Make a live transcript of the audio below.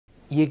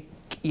you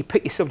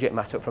pick your subject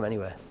matter up from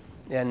anywhere,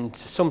 and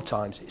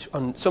sometimes it's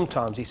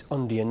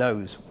under your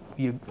nose.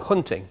 You're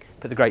hunting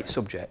for the great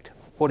subject.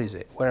 What is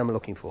it? Where am I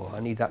looking for? I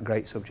need that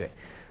great subject.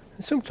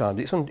 And sometimes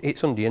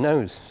it's under your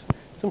nose.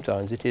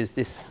 Sometimes it is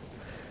this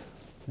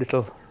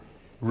little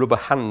rubber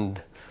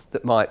hand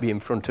that might be in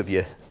front of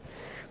you,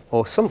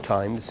 or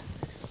sometimes,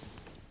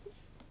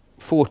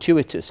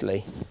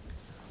 fortuitously,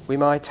 we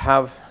might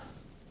have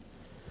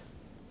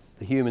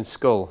the human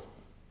skull.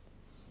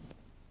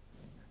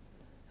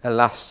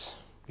 Alas,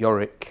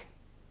 Yorick,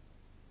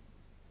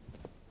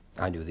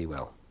 I knew thee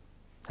well.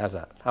 How's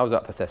that? How's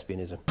that for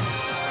thespianism?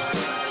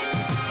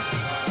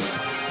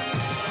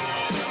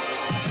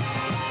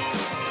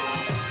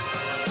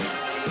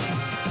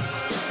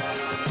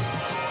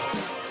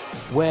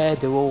 Where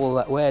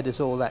does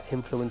all that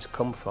influence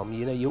come from?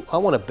 You know, I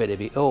want a bit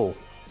of it all.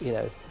 You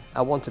know,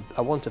 I want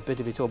a bit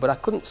of it all. But I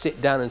couldn't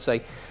sit down and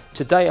say,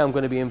 today I'm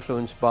going to be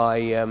influenced by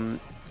I'm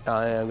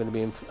going to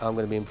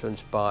be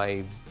influenced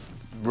by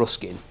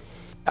Ruskin.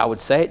 I would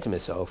say it to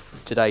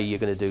myself. Today you're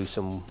going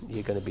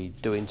to be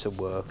doing some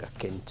work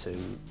akin to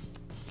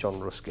John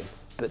Ruskin.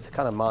 But the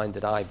kind of mind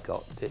that I've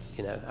got, that,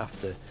 you know,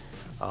 after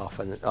half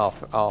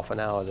an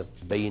hour, the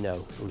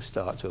Beano will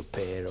start to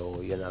appear,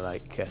 or, you know,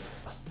 like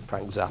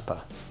Frank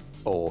Zappa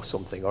or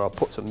something, or I'll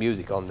put some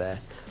music on there,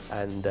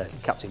 and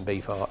Captain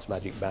Beefheart's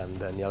Magic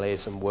Band, and you'll hear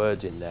some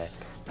words in there,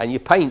 and you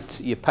paint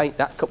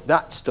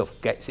that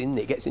stuff gets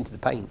into the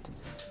paint.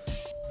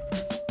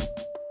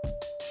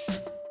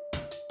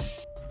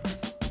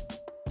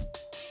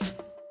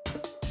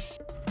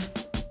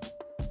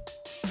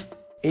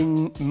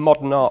 In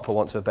modern art, for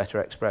want of a better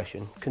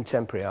expression,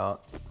 contemporary art,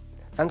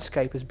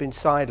 landscape has been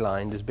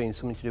sidelined as being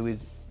something to do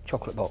with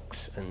chocolate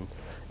box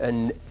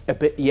and a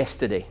bit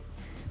yesterday.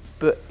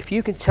 But if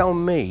you can tell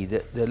me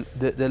that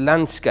the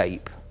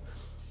landscape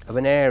of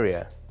an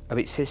area, of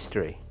its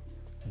history,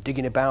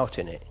 digging about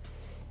in it,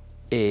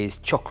 is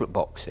chocolate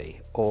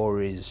boxy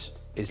or is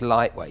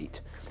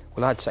lightweight,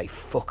 well, I'd say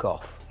fuck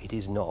off. It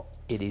is not.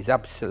 It is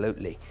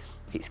absolutely,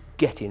 it's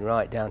getting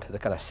right down to the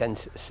kind of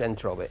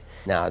centre of it.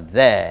 Now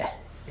there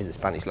is a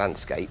Spanish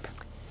landscape.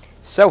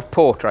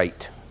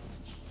 Self-portrait.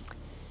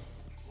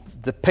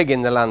 The pig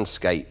in the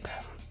landscape.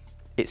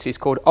 It's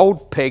called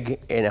Old Pig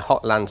in a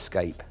Hot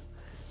Landscape.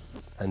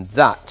 And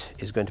that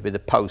is going to be the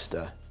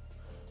poster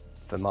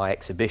for my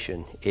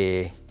exhibition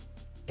here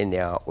in the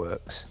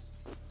Artworks.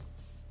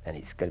 And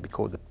it's going to be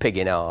called The Pig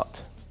in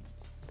Art.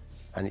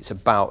 And it's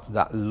about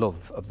that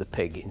love of the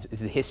pig.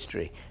 It's the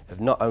history of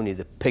not only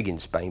the pig in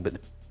Spain, but the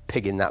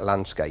pig in that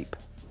landscape.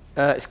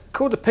 It's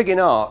called The Pig in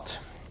Art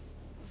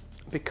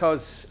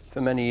because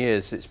for many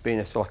years it's been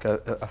a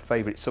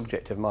favourite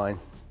subject of mine.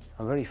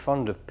 I'm very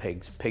fond of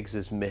pigs. Pigs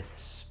as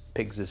myths,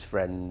 pigs as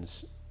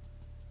friends,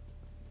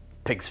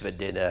 pigs for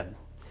dinner,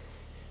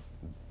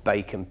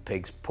 bacon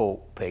pigs, pork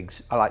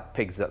pigs. I like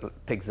pigs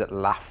that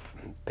laugh,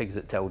 pigs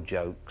that tell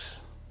jokes,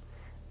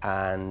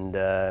 and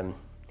so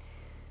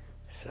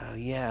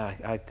yeah,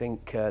 I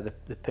think the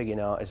pig in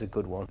art is a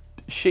good one.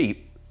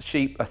 Sheep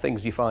are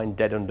things you find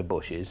dead under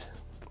bushes,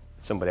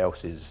 somebody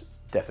else's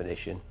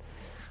definition,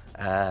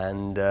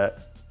 and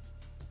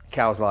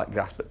cows like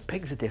grass, but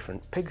pigs are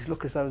different. Pigs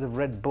look as though they've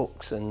read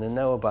books and they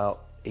know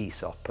about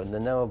Aesop, and they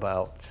know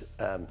about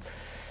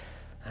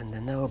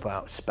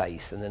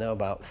space, and they know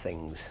about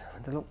things.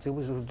 And they look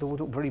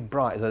very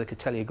bright, as though they could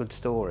tell you a good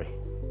story.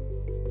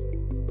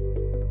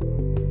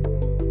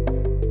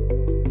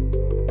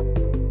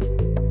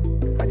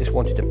 I just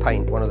wanted to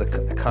paint one of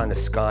the kind of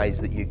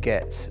skies that you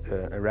get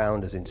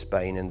around us in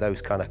Spain, and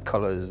those kind of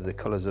colours, the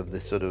colours of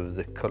the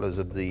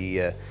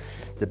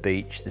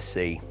beach, the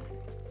sea.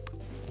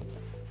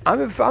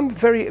 I'm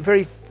very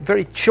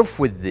chuffed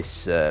with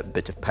this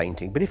bit of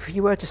painting. But if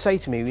you were to say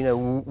to me, you know,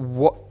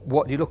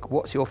 what do you look?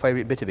 What's your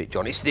favourite bit of it,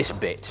 John? It's this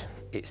bit.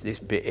 It's this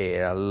bit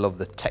here. I love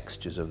the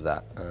textures of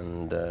that,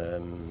 and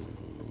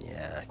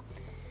yeah.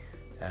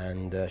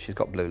 And she's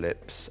got blue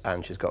lips,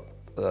 and she's got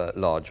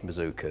large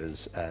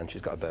bazookas, and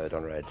she's got a bird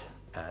on her head,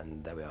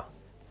 and there we are.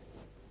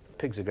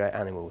 Pigs are great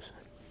animals.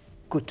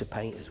 Good to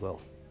paint as well.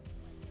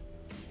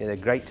 Yeah, they're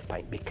great to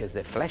paint because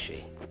they're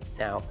fleshy.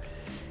 Now.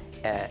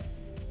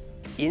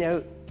 You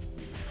know,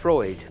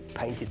 Freud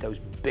painted those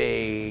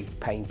big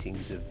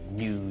paintings of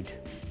nude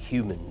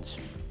humans.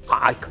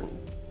 I couldn't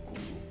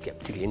get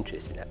particularly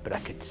interested in that, but I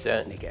could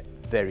certainly get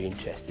very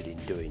interested in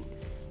doing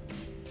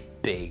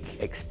big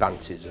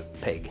expanses of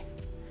pig.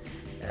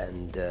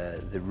 And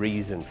the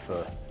reason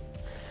for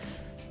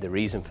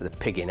the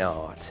pig in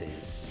art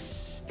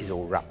is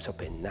all wrapped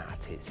up in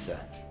that.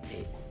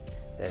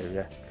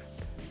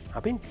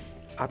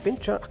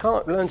 I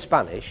can't learn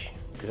Spanish,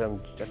 because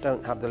I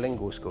don't have the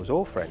lingual skills,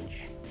 or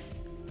French,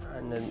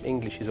 and then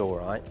English is all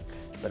right,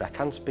 but I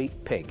can speak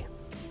pig,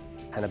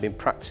 and I've been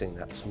practicing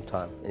that for some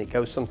time, and it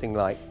goes something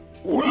like.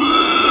 And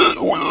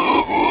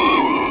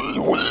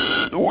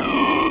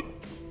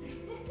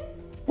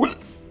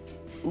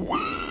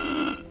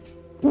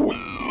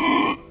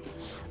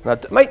I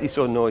make these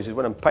sort of noises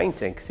when I'm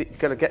painting because it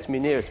kind of gets me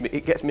nearer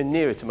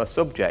to my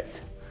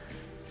subject.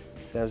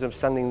 So as I'm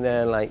standing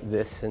there like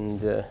this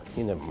and,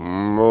 you know,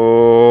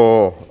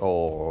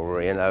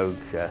 or, you know,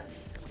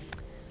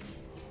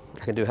 I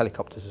can do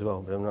helicopters as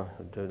well, but I'm not,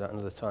 I'll do that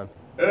another time.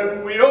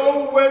 And we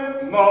all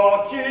went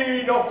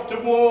marching off to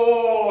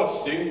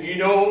war,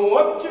 singing, oh,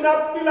 what an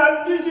happy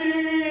land is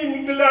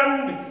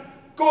England.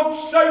 God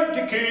save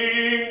the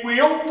King,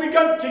 we all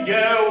began to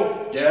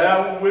yell,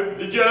 down with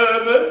the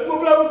Germans, we'll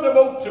blow them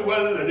all to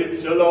hell, and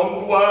it's a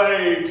long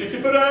way to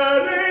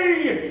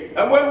Tipperary,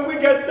 and when we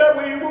get there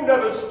we will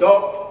never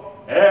stop.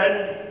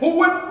 And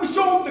when we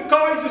saw the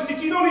Kaiser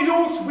sitting on his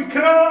horse, we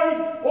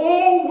cried,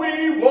 all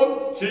we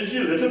want is a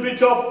little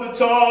bit off the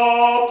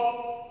top.